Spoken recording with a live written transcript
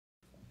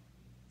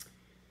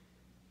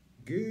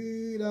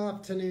Good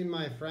afternoon,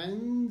 my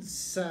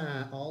friends.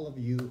 All of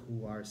you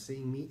who are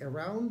seeing me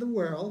around the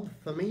world.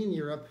 For me in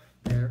Europe,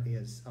 there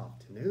is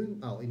afternoon.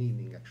 Oh, in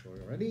evening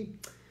actually already.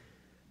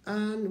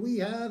 And we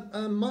have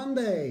a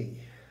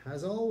Monday,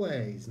 as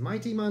always.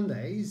 Mighty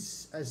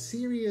Mondays, a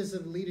series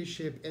of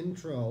leadership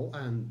intro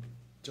and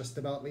just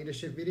about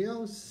leadership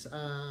videos.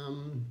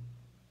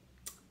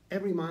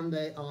 Every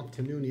Monday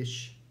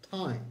afternoonish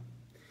time.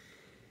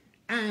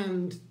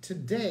 And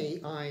today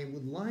I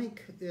would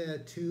like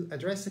to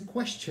address a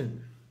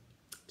question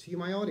to you,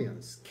 my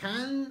audience.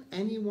 Can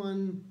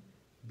anyone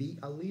be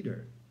a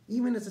leader,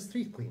 even as a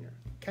street cleaner?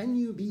 Can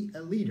you be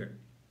a leader?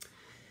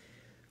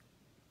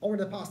 Over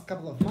the past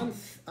couple of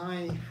months,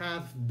 I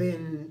have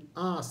been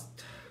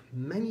asked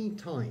many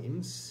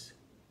times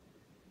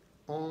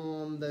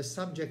on the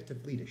subject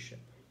of leadership.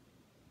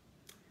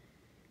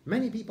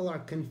 Many people are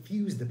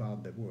confused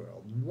about the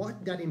world,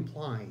 what that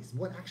implies,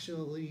 what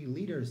actually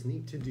leaders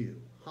need to do,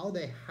 how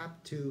they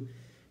have to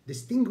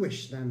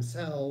distinguish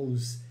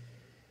themselves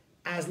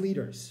as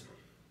leaders.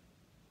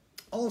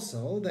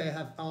 Also, they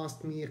have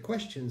asked me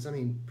questions,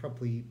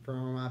 probably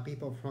from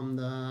people from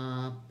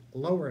the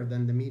lower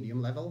than the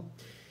medium level.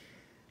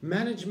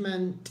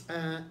 Management,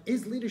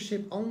 is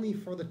leadership only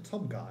for the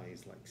top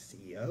guys like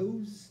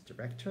CEOs,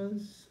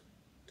 directors,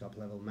 top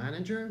level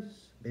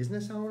managers,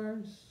 business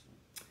owners?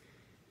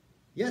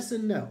 Yes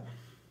and no.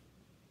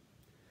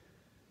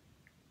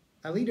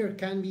 A leader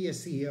can be a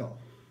CEO,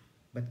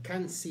 but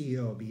can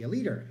CEO be a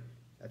leader?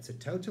 That's a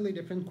totally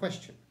different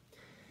question.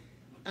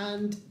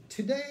 And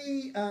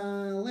today,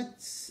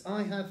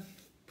 I have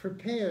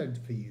prepared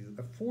for you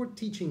 4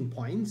 teaching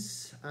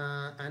points,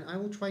 and I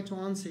will try to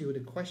answer you the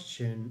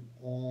question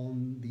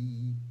on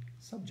the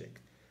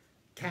subject.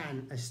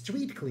 Can a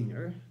street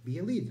cleaner be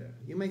a leader?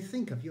 You may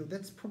think of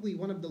that's probably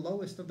one of the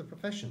lowest of the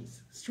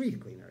professions.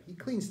 Street cleaner, he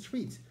cleans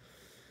streets.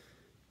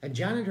 A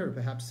janitor,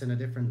 perhaps, in a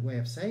different way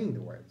of saying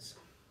the words.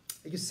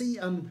 You see,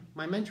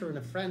 my mentor and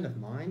a friend of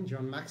mine,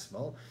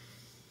 Maxwell,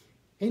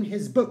 in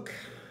his book,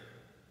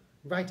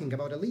 writing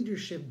about a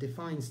leadership,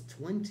 defines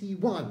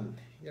 21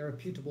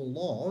 irrefutable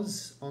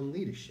laws on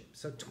leadership.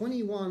 So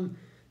 21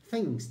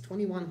 things,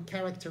 21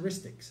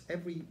 characteristics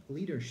every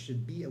leader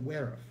should be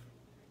aware of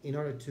in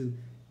order to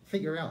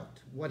figure out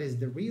what is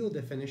the real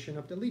definition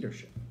of the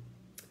leadership.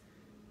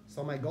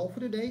 So my goal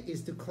for today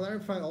is to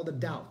clarify all the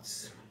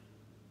doubts,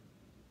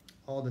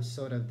 all the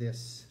sort of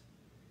this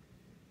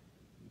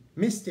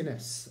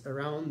mistiness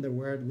around the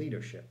word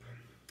leadership,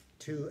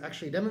 to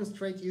actually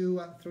demonstrate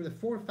you through the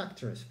 4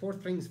 factors, 4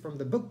 things from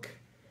the book,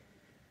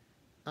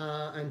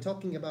 and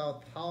talking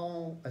about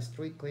how a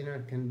street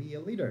cleaner can be a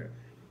leader.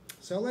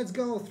 So let's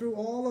go through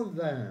all of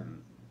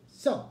them.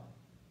 So,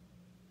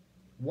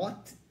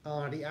 what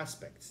are the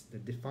aspects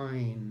that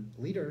define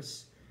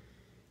leaders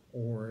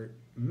or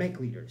make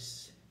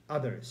leaders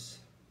others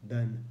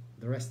than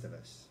the rest of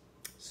us?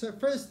 So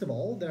first of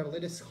all, their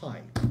lid is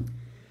high.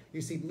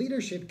 You see,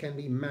 leadership can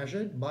be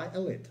measured by a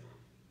lid.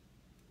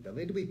 The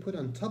lid we put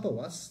on top of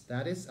us,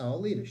 that is our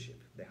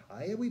leadership. The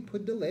higher we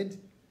put the lid,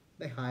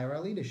 the higher our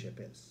leadership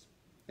is.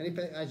 And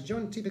as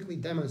John typically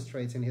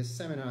demonstrates in his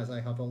seminars, I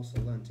have also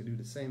learned to do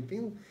the same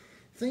thing,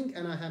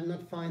 and I have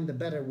not found the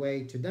better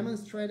way to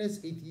demonstrate this.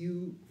 If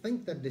you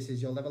think that this is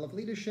your level of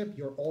leadership,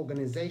 your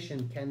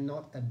organization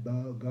cannot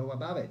go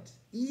above it.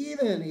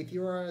 Even if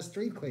you are a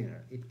street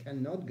cleaner, it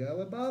cannot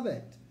go above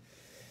it.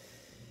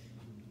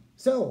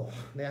 So,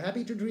 they're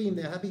happy to dream,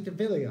 they're happy to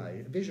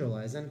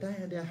visualize, and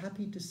they're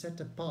happy to set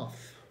a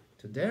path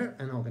to their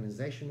and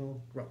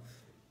organizational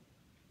growth.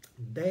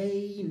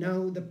 They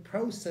know the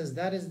process.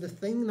 That is the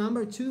thing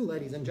number 2,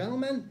 ladies and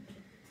gentlemen.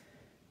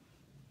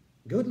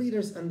 Good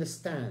leaders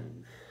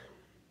understand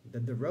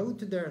that the road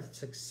to their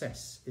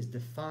success is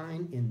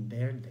defined in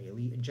their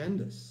daily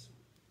agendas.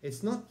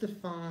 It's not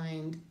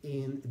defined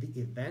in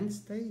the events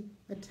they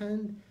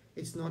attend.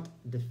 It's not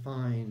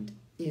defined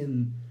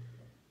in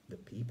the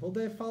people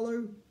they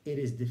follow. It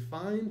is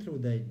defined through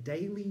their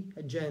daily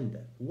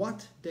agenda,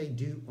 what they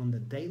do on the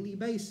daily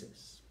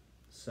basis.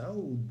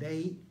 So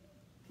they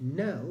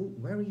know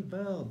very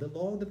well the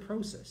law of the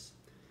process.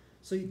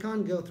 So you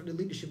can't go through the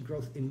leadership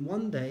growth in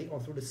one day or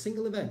through a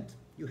single event.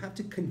 You have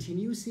to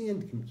continuously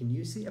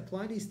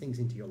apply these things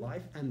into your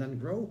life and then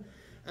grow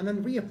and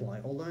then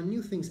reapply or learn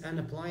new things and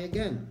apply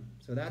again.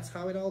 So that's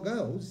how it all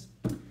goes.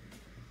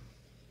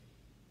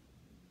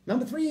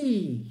 Number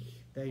 3.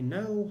 They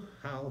know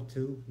how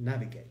to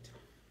navigate.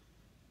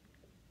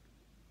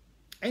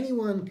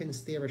 Anyone can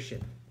steer a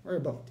ship or a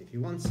boat if you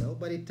want so,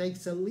 but it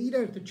takes a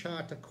leader to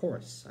chart a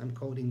course. I'm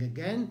quoting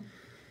again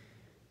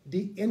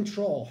the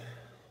intro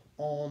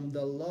on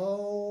the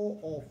law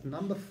of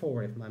number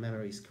 4, if my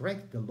memory is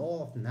correct, the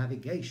law of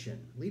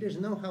navigation. Leaders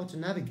know how to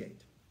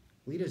navigate.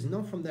 Leaders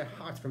know from their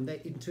heart, from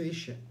their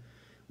intuition,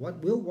 what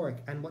will work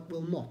and what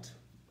will not.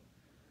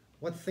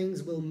 What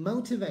things will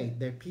motivate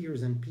their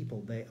peers and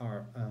people they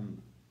are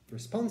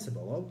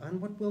responsible of,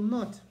 and what will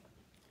not.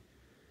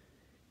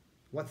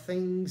 What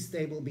things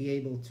they will be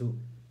able to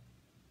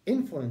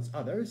influence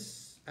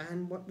others,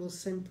 and what will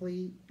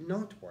simply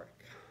not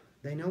work.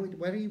 They know it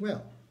very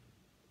well.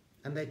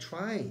 And they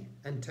try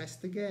and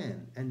test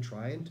again, and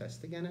try and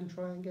test again, and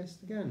try and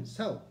test again.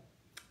 So,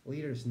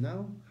 leaders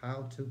know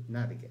how to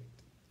navigate.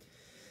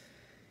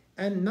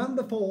 And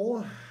number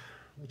 4,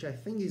 which I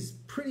think is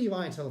pretty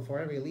vital for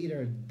every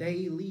leader,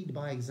 they lead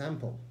by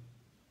example.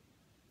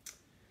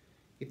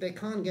 If they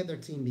can't get their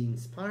team be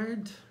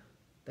inspired,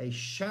 they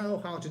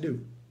show how to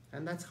do.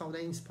 And that's how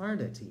they inspire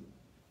their team.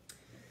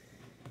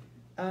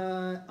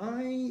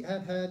 I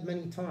have heard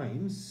many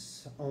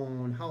times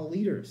on how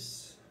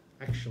leaders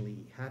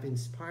actually have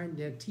inspired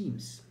their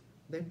teams,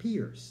 their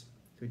peers,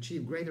 to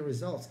achieve greater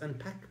results and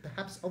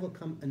perhaps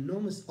overcome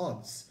enormous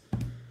odds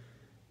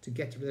to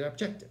get to their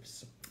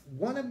objectives.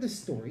 One of the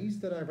stories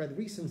that I read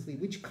recently,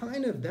 which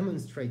kind of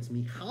demonstrates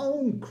me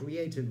how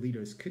creative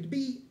leaders could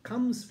be,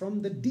 comes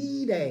from the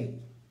D-Day.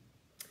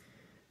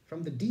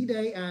 From the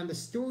D-Day, and the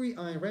story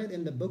I read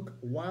in the book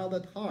Wild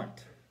at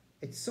Heart.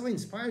 It so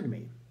inspired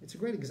me. It's a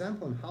great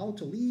example on how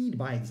to lead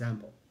by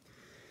example.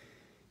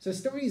 So the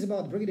story is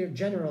about Brigadier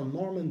General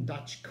Norman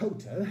Dutch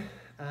Cotter,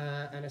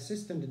 an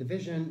assistant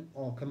division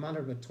or commander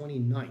of the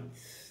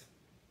 29th.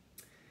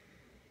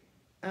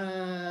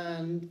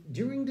 And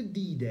during the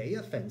D-Day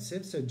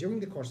offensive, so during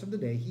the course of the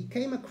day, he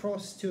came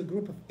across to a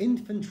group of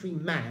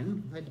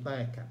infantrymen led by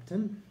a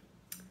captain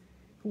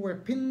who were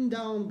pinned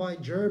down by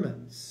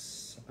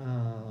Germans.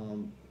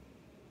 And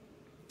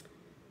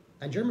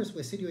Germans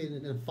were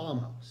situated in a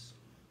farmhouse.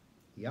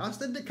 He asked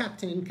the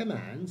captain in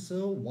command,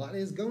 so what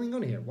is going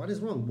on here? What is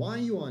wrong? Why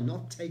you are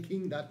not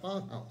taking that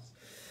farmhouse?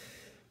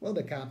 Well,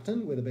 the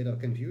captain, with a bit of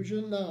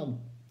confusion,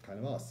 kind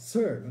of asked,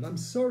 "Sir, but I'm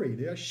sorry,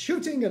 they are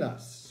shooting at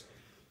us."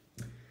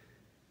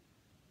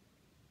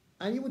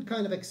 And you would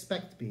kind of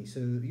expect me, so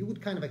you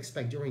would kind of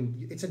expect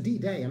during, it's a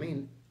D-Day, I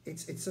mean,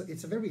 it's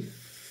a very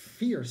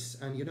fierce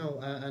and, you know,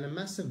 and a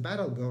massive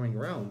battle going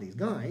around these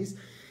guys.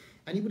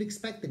 And you would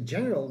expect the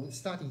general would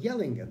start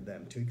yelling at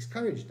them to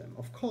encourage them.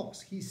 Of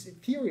course, he's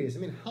furious. I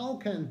mean, how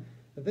can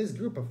this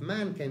group of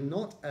men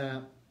cannot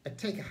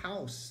take a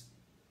house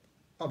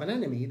of an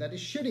enemy that is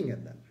shooting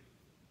at them?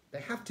 They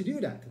have to do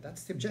that.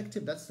 That's the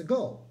objective. That's the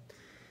goal.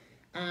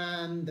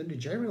 And then the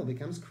general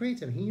becomes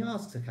creative. He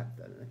asks the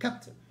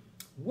captain,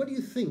 "What do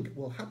you think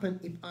will happen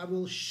if I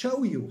will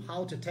show you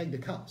how to take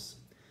the house?"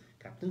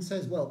 Captain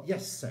says, "Well,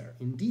 yes, sir.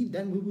 Indeed,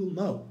 then we will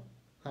know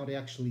how to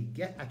actually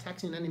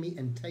attack an enemy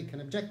and take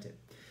an objective."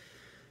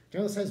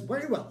 General says,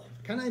 "Very well.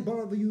 Can I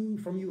borrow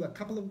from you a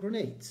couple of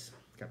grenades?"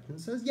 Captain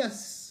says,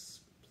 "Yes,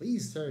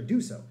 please, sir, do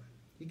so."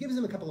 He gives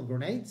him a couple of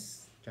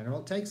grenades.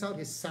 General takes out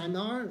his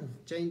sonar.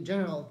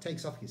 General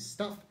takes off his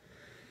stuff,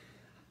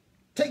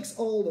 takes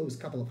all those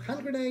couple of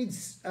hand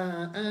grenades,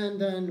 and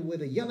then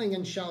with a yelling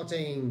and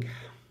shouting,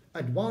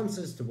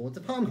 advances towards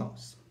the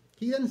farmhouse.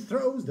 He then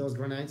throws those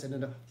grenades into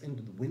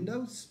the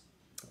windows,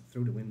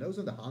 through the windows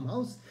of the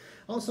farmhouse.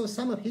 Also,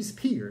 some of his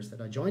peers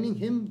that are joining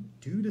him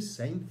do the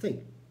same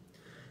thing.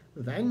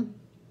 Then,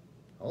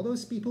 all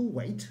those people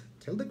wait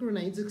till the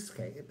grenades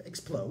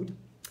explode,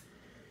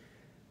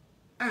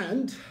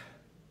 and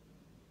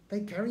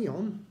they carry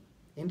on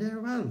in their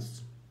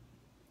rounds.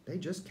 They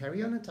just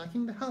carry on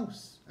attacking the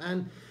house.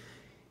 And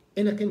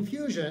in a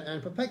confusion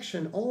and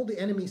perplexion, all the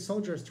enemy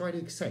soldiers try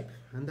to escape.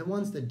 And the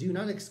ones that do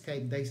not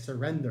escape, they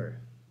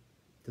surrender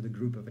to the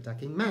group of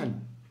attacking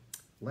men,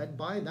 led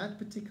by that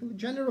particular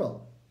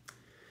general.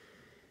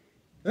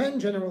 Then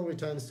general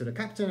returns to the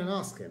captain and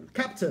asks him,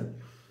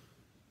 "Captain."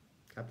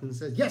 Captain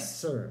says, "Yes,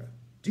 sir.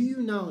 Do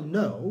you now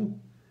know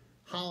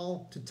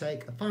how to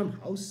take a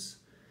farmhouse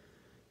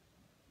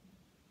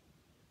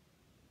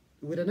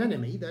with an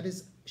enemy that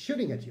is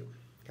shooting at you?"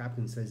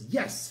 Captain says,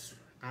 "Yes,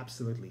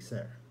 absolutely,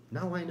 sir.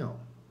 Now I know."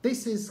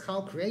 This is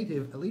how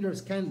creative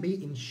leaders can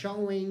be in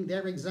showing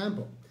their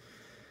example.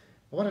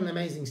 What an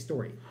amazing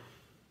story.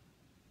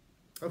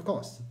 Of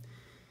course,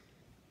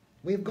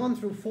 we've gone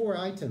through 4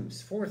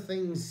 items, 4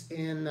 things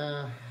in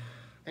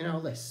our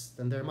list,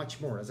 and there are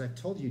much more. As I've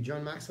told you,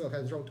 John Maxwell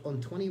has wrote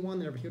on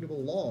 21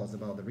 irrefutable laws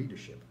about the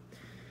leadership.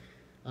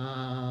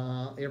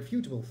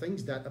 Irrefutable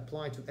things that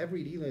apply to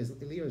every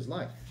leader's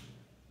life.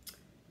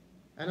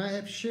 And I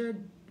have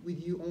shared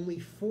with you only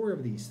 4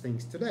 of these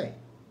things today.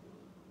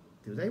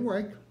 Do they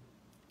work?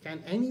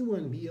 Can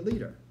anyone be a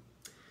leader?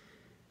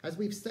 As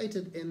we've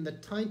stated in the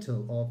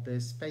title of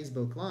this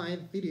Facebook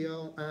Live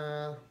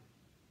video,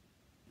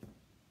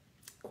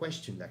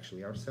 questioned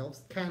actually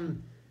ourselves,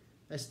 can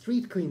a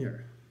street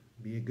cleaner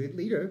be a good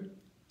leader?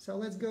 So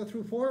let's go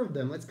through 4 of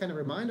them. Let's kind of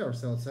remind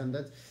ourselves and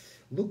let's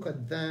look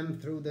at them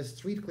through the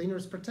street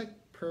cleaner's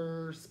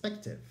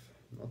perspective.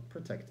 Not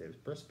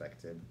protective,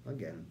 perspective.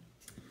 Again,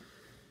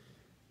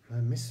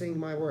 I'm missing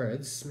my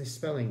words,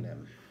 misspelling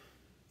them.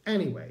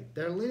 Anyway,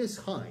 their lid is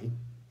high.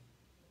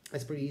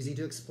 It's pretty easy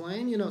to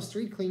explain. You know,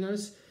 street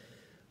cleaners,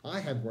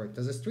 I have worked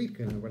as a street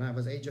cleaner when I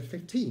was age of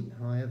 15.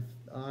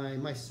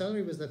 My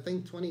salary was, I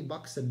think,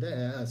 $20 a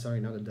day.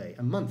 Sorry, not a day,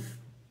 a month.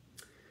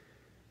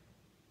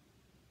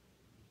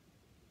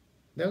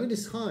 Their lid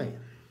is high.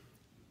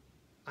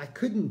 I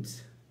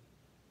couldn't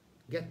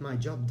get my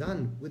job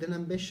done with an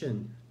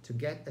ambition to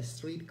get a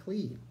street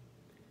clean.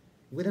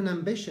 with an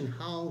ambition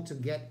how to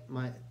get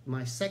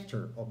my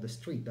sector of the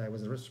street that I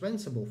was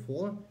responsible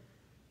for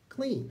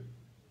clean.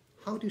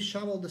 How to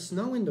shovel the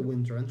snow in the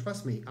winter. And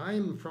trust me,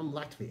 I'm from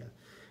Latvia.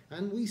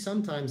 And we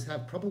sometimes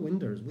have proper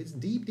winters with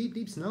deep, deep,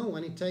 deep snow,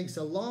 and it takes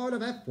a lot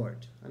of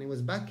effort. And it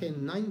was back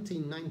in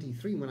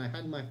 1993 when I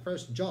had my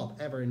first job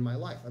ever in my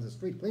life as a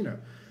street cleaner.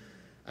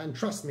 And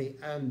trust me,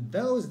 and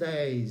those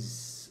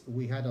days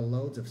we had a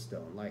loads of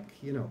stone, like,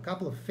 you know, a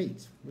couple of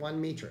feet, 1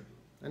 meter.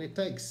 And it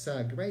takes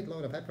a great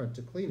load of effort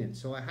to clean it.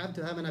 So I had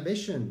to have an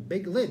ambition,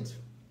 big lid.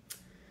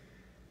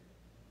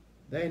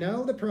 They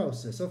know the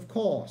process, of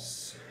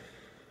course.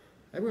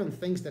 Everyone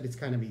thinks that it's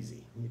kind of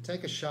easy. You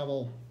take a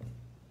shovel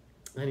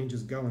and you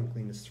just go and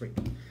clean the street.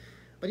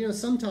 But you know,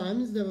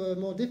 sometimes there were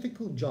more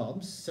difficult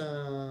jobs,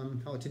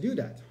 how to do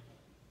that.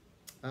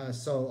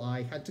 So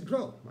I had to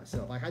grow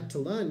myself. I had to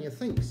learn new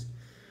things.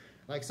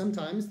 Like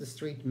sometimes the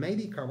street may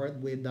be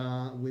covered with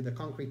the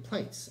concrete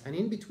plates, and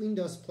in between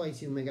those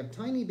plates you may have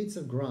tiny bits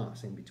of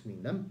grass in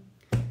between them.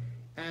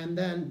 And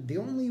then the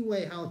only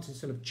way how to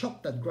sort of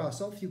chop that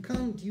grass off, you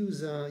can't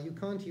use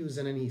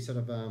any sort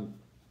of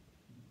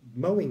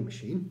mowing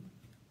machine.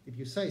 If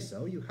you say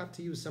so, you have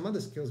to use some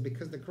other skills,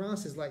 because the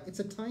grass is like, it's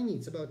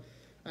about,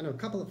 I don't know, a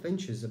couple of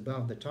inches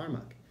above the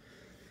tarmac.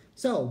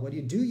 So what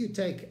you do, you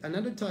take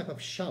another type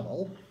of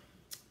shovel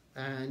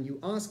and you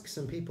ask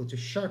some people to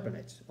sharpen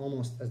it,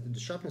 almost as the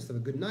sharpness of a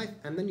good knife,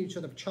 and then you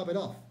sort of chop it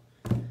off.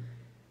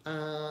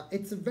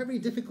 It's a very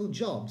difficult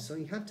job, so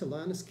you have to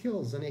learn the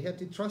skills, and you have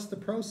to trust the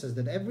process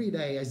that every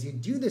day as you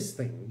do this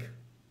thing,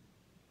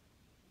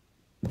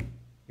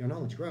 your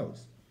knowledge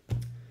grows.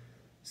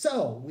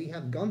 So we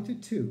have gone to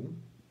 2.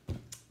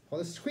 For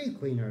the street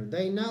cleaner,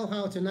 they know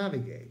how to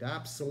navigate,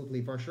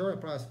 absolutely, for sure,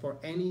 for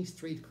any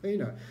street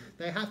cleaner.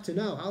 They have to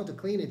know how to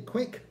clean it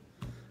quick.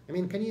 I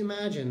mean, can you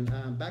imagine,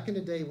 back in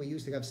the day we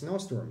used to have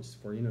snowstorms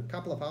for, you know, a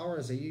couple of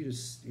hours, you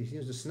use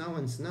the snow,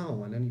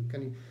 and then you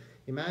can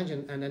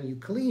imagine, and then you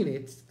clean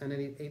it, and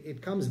then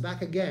it comes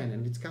back again,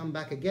 and it's come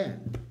back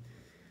again.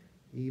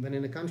 Even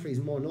in the countries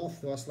more north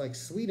to us, like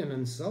Sweden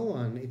and so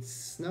on, it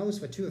snows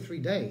for 2 or 3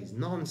 days,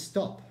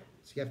 non-stop.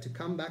 So you have to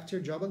come back to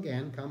your job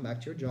again,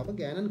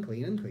 and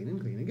clean and clean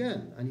and clean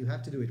again. And you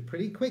have to do it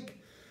pretty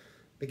quick,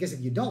 because if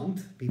you don't,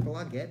 people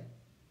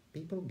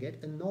get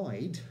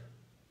annoyed,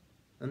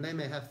 and they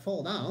may have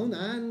fall down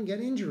and get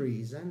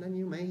injuries, and then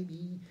you may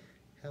be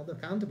held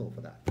accountable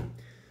for that.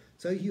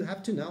 So you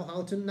have to know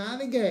how to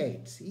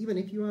navigate, even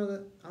if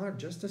you are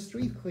just a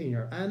street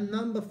cleaner. And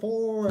number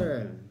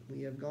 4,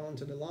 we have gone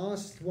to the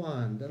last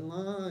one. The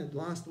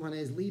last one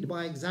is lead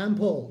by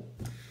example.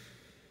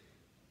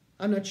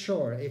 I'm not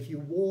sure if you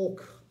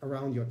walk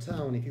around your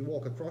town, if you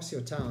walk across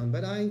your town,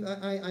 but I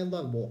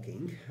love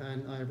walking,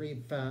 and I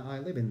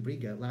live in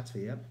Riga,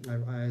 Latvia.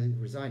 I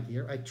reside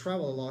here. I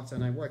travel a lot,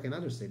 and I work in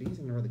other cities,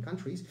 in other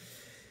countries,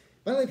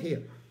 but I live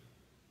here.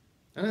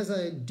 And as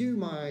I do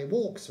my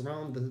walks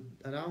around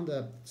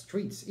the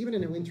streets, even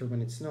in the winter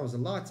when it snows a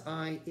lot,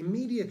 I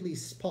immediately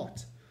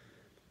spot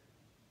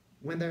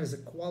when there's a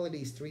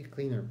quality street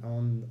cleaner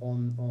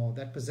on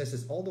that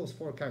possesses all those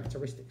 4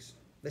 characteristics.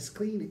 This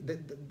clean,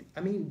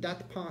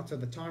 that part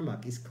of the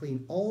tarmac is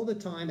clean all the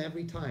time,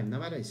 every time, no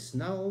matter it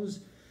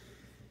snows,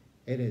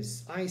 it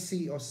is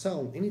icy or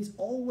so, and it's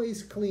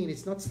always clean.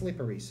 It's not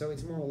slippery, so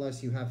it's more or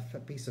less you have a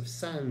piece of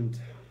sand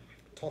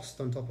tossed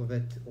on top of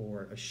it,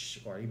 or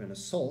even a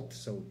salt,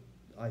 so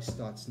ice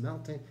starts to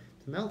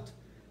melt,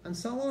 and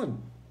so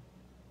on.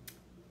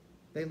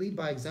 They lead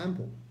by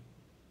example.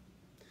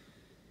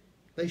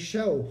 They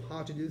show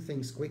how to do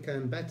things quicker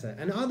and better,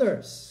 and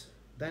others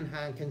then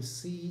can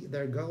see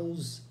their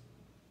goals.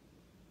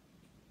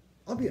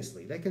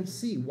 Obviously, they can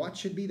see what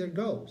should be their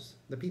goals.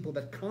 The people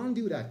that can't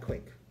do that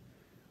quick,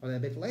 or they're a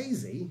bit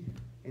lazy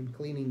in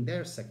cleaning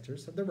their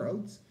sectors of the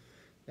roads,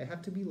 they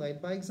have to be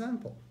led by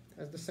example,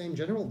 as the same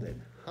general did,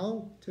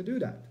 how to do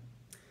that.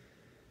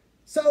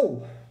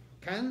 So,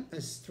 can a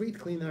street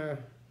cleaner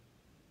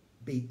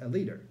be a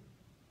leader?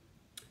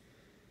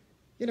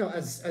 You know,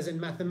 as in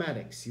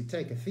mathematics, you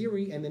take a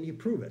theory and then you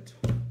prove it.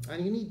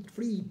 And you need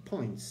 3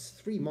 points,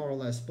 3 more or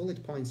less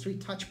bullet points, 3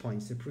 touch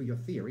points to prove your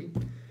theory.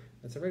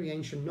 That's a very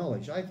ancient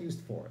knowledge I've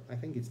used for it. I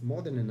think it's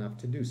more than enough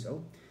to do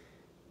so.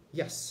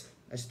 Yes,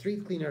 a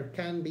street cleaner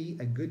can be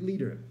a good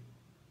leader.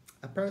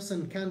 A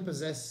person can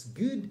possess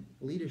good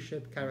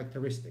leadership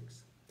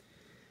characteristics.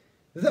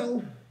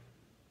 Though,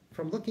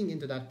 from looking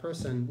into that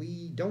person,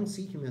 we don't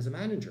see him as a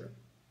manager.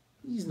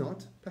 He's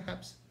not,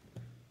 perhaps,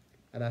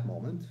 at that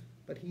moment,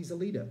 but he's a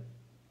leader.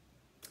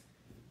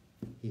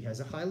 He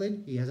has a high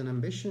lid, he has an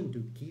ambition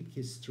to keep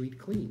his street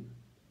clean,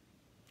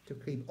 to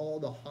keep all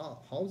the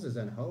houses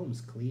and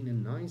homes clean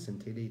and nice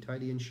and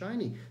tidy and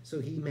shiny, so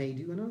he may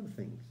do other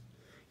things.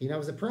 He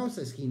knows the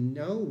process, he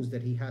knows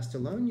that he has to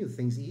learn new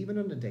things even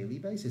on a daily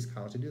basis,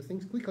 how to do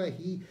things quickly.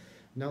 He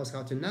knows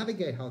how to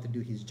navigate, how to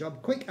do his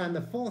job quick. And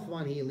the 4th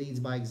one, he leads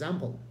by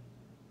example.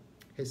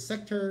 His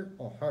sector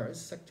or her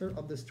sector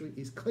of the street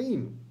is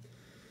clean.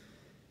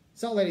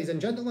 So, ladies and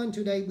gentlemen,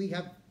 today we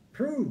have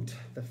proved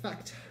the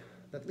fact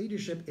that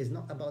leadership is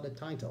not about a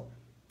title.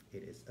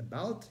 It is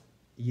about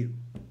you.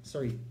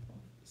 Sorry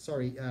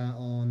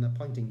on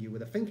pointing you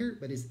with a finger,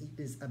 but it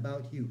is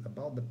about you,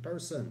 about the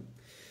person.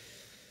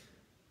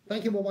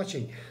 Thank you for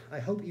watching. I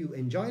hope you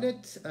enjoyed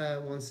it.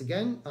 Once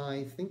again,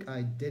 I think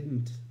I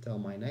didn't tell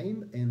my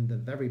name in the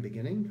very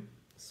beginning.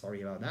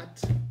 Sorry about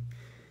that.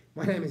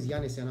 My name is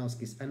Janis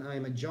Janovskis, and I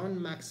am a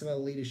John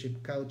Maxwell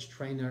leadership coach,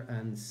 trainer,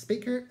 and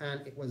speaker.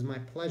 And it was my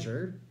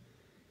pleasure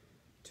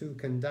to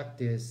conduct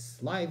this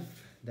live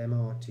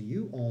demo to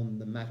you on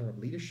the matter of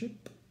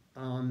leadership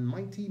on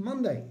Mighty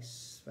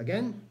Mondays.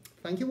 Again,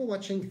 thank you for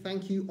watching.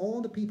 Thank you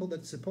all the people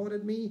that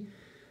supported me.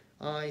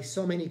 I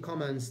saw many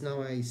comments,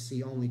 now I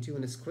see only 2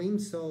 on the screen.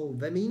 So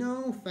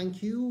Vemino,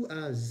 thank you.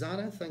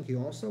 Zara, thank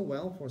you also,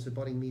 well, for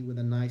supporting me with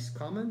a nice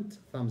comment,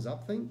 thumbs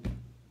up thing.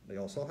 They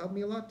also helped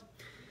me a lot.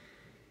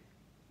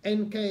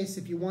 In case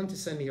if you want to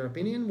send me your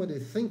opinion, what do you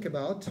think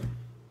about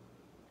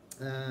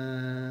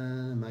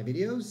my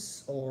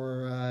videos,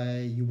 or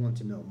you want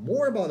to know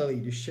more about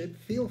leadership,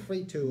 feel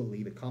free to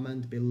leave a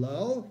comment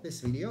below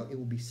this video. It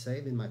will be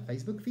saved in my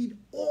Facebook feed,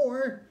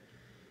 or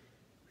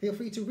feel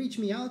free to reach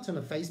me out on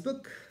a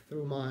Facebook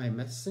through my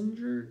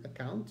Messenger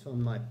account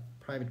on my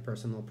private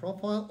personal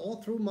profile,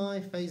 or through my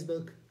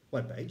Facebook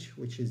webpage,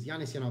 which is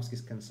Janis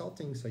Janovskis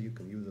Consulting, so you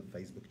can use a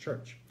Facebook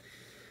church.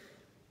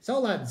 So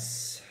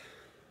lads,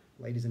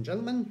 ladies and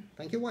gentlemen,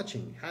 thank you for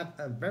watching. Have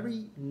a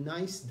very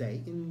nice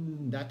day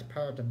in that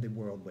part of the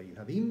world where you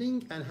have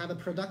evening, and have a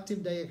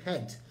productive day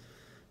ahead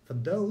for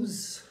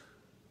those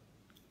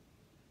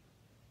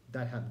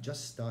that have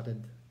just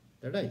started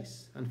their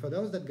days. And for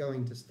those that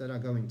are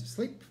going to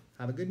sleep,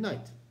 have a good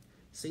night.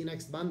 See you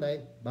next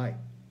Monday. Bye.